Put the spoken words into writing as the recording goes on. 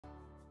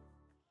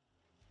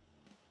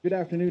Good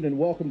afternoon and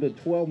welcome to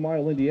 12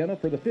 Mile, Indiana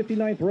for the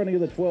 59th running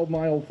of the 12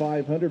 Mile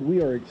 500.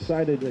 We are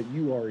excited that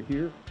you are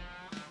here.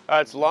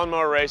 It's a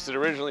lawnmower race that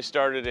originally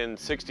started in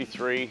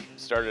 '63,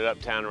 started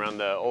uptown around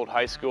the old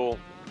high school.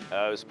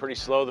 It was pretty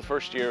slow. The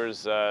first year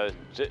was,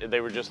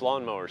 they were just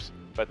lawnmowers.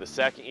 But the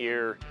second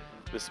year,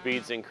 the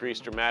speeds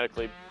increased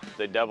dramatically.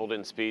 They doubled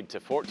in speed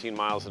to 14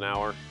 miles an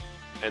hour.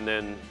 And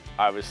then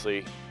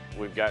obviously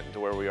we've gotten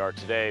to where we are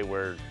today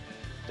where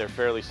they're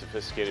fairly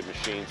sophisticated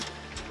machines.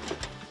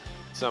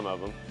 Some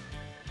of them.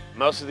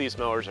 Most of these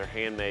mowers are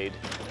handmade.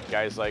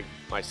 Guys like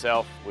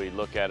myself, we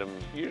look at them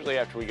usually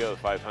after we go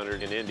to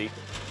 500 in Indy.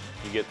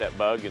 You get that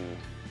bug and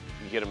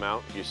you get them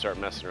out, you start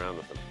messing around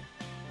with them.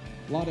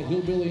 A lot of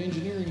hillbilly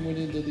engineering went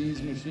into these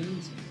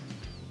machines.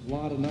 A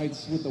lot of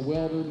nights with the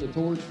welder and the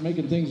torch,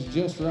 making things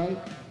just right.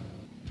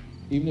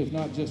 Even if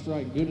not just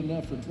right, good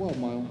enough for 12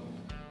 Mile.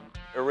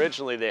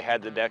 Originally they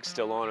had the decks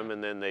still on them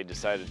and then they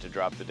decided to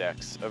drop the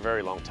decks a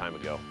very long time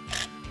ago.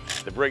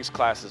 The Briggs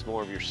class is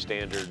more of your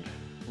standard,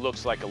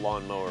 looks like a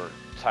lawnmower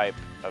type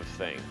of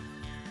thing.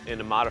 In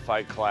the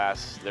modified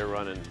class, they're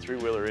running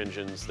three-wheeler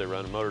engines, they're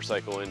running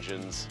motorcycle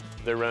engines,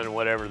 they're running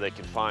whatever they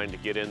can find to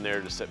get in there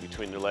to sit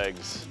between their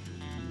legs.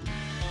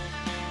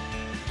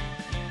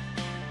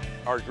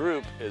 Our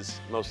group is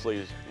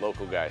mostly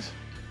local guys.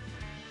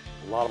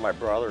 A lot of my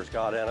brothers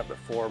got in it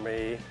before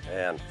me,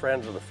 and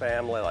friends of the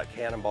family like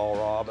Cannonball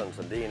Robbins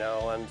and Dean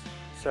Owens.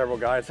 Several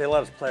guys, they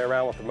let us play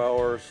around with the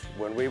mowers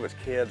when we was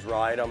kids,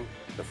 ride them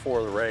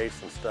before the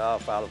race and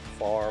stuff out at the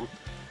farm.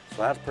 So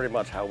that's pretty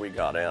much how we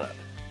got in it.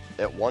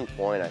 At one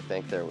point, I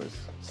think there was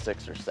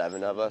 6 or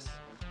 7 of us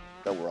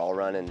that were all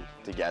running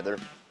together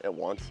at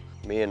once.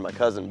 Me and my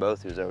cousin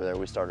both, who's over there,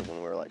 we started when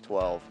we were like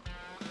 12.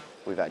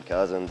 We've had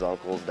cousins,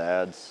 uncles,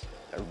 dads,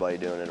 everybody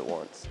doing it at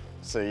once.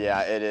 So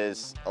yeah, it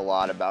is a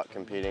lot about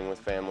competing with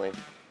family.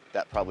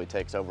 That probably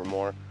takes over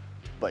more.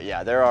 But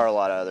yeah, there are a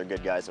lot of other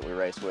good guys that we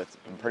race with.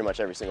 Pretty much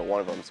every single one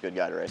of them is a good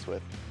guy to race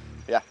with.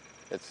 Yeah,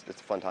 it's a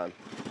fun time.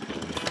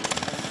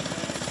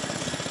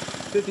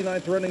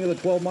 59th running of the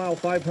 12 Mile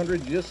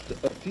 500, just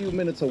a few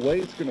minutes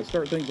away. It's going to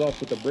start things off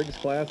with the Briggs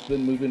class,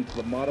 then move into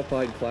the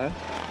modified class.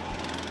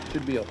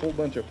 Should be a whole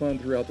bunch of fun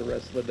throughout the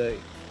rest of the day.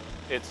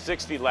 It's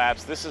 60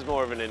 laps. This is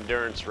more of an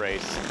endurance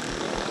race.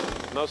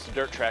 Most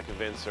dirt track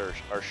events are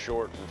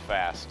short and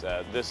fast.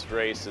 This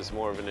race is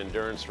more of an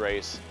endurance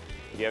race.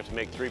 You have to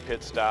make 3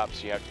 pit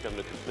stops. You have to come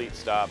to a complete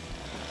stop.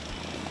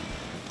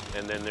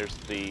 And then there's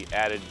the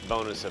added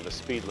bonus of a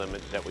speed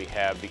limit that we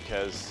have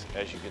because,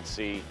 as you can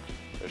see,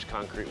 there's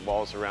concrete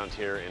walls around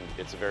here and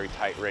it's a very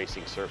tight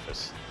racing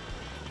surface.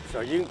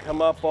 So you can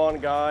come up on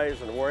guys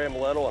and worry them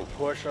a little and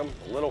push them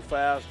a little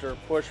faster,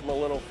 push them a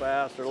little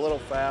faster, a little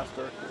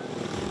faster.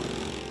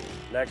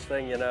 Next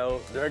thing you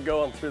know, they're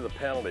going through the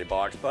penalty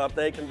box, but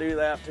they can do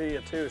that to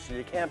you too, so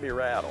you can't be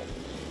rattled.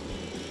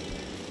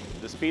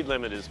 The speed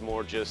limit is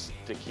more just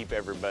to keep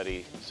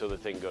everybody so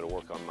that they can go to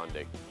work on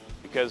Monday.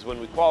 Because when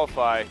we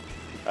qualify,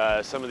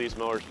 some of these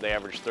mowers, they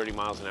average 30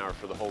 miles an hour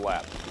for the whole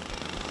lap.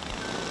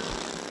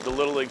 The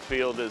Little League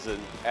field is an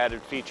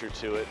added feature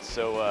to it,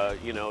 so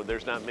you know,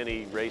 there's not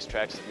many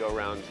racetracks that go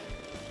around,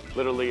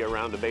 literally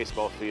around a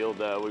baseball field.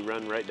 We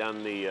run right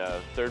down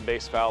the third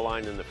base foul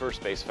line and the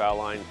first base foul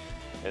line,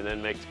 and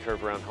then make the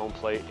curve around home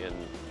plate and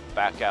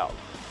back out.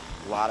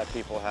 A lot of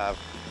people have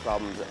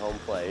problems at home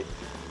plate.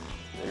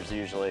 There's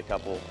usually a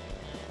couple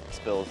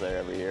spills there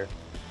every year.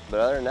 But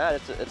other than that,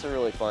 it's a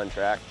really fun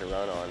track to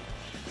run on.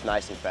 It's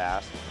nice and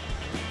fast.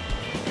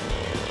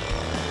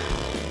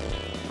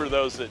 For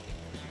those that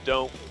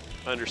don't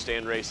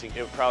understand racing,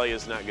 it probably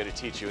is not going to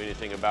teach you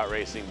anything about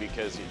racing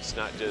because it's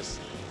not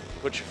just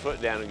put your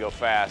foot down and go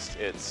fast.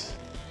 It's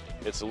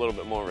a little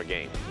bit more of a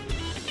game.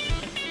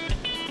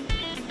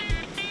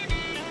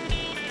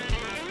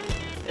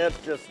 It's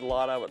just a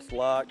lot of it's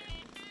luck,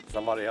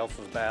 somebody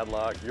else's bad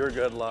luck, your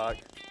good luck.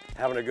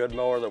 Having a good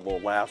mower that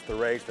will last the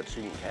race that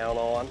you can count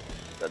on,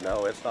 that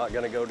no, it's not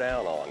going to go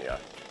down on you.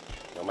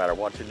 No matter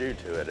what you do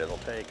to it, it'll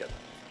take it.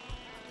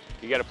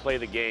 You got to play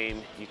the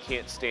game. You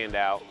can't stand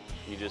out.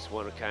 You just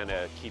want to kind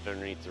of keep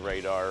underneath the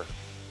radar,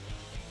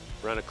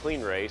 run a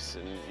clean race,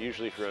 and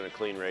usually if you run a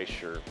clean race,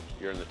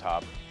 you're in the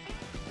top.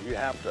 You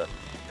have to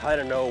kind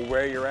of know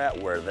where you're at,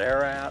 where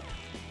they're at,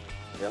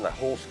 in the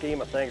whole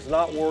scheme of things.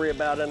 Not worry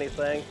about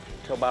anything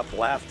until about the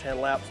last 10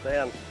 laps,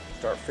 then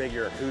start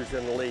figuring who's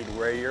in the lead,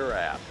 where you're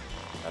at,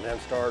 and then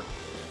start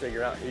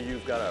figuring out who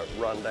you've got to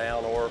run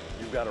down or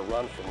you've got to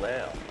run from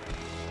them.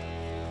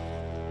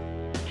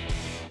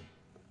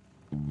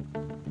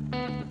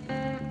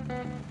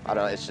 I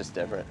don't know, it's just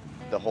different.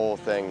 The whole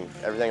thing,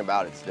 everything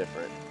about it's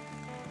different.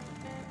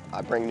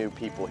 I bring new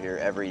people here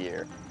every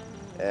year,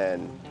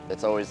 and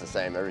it's always the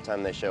same. Every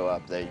time they show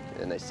up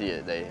and they see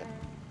it, they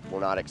were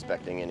not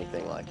expecting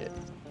anything like it.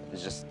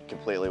 It's just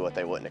completely what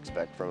they wouldn't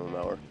expect from a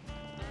mower.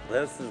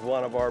 This is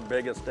one of our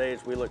biggest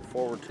days we look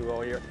forward to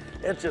all year.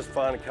 It's just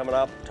fun coming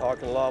up,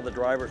 talking to a lot of the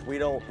drivers we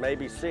don't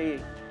maybe see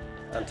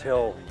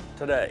until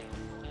today.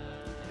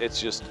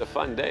 It's just a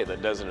fun day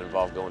that doesn't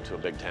involve going to a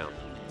big town.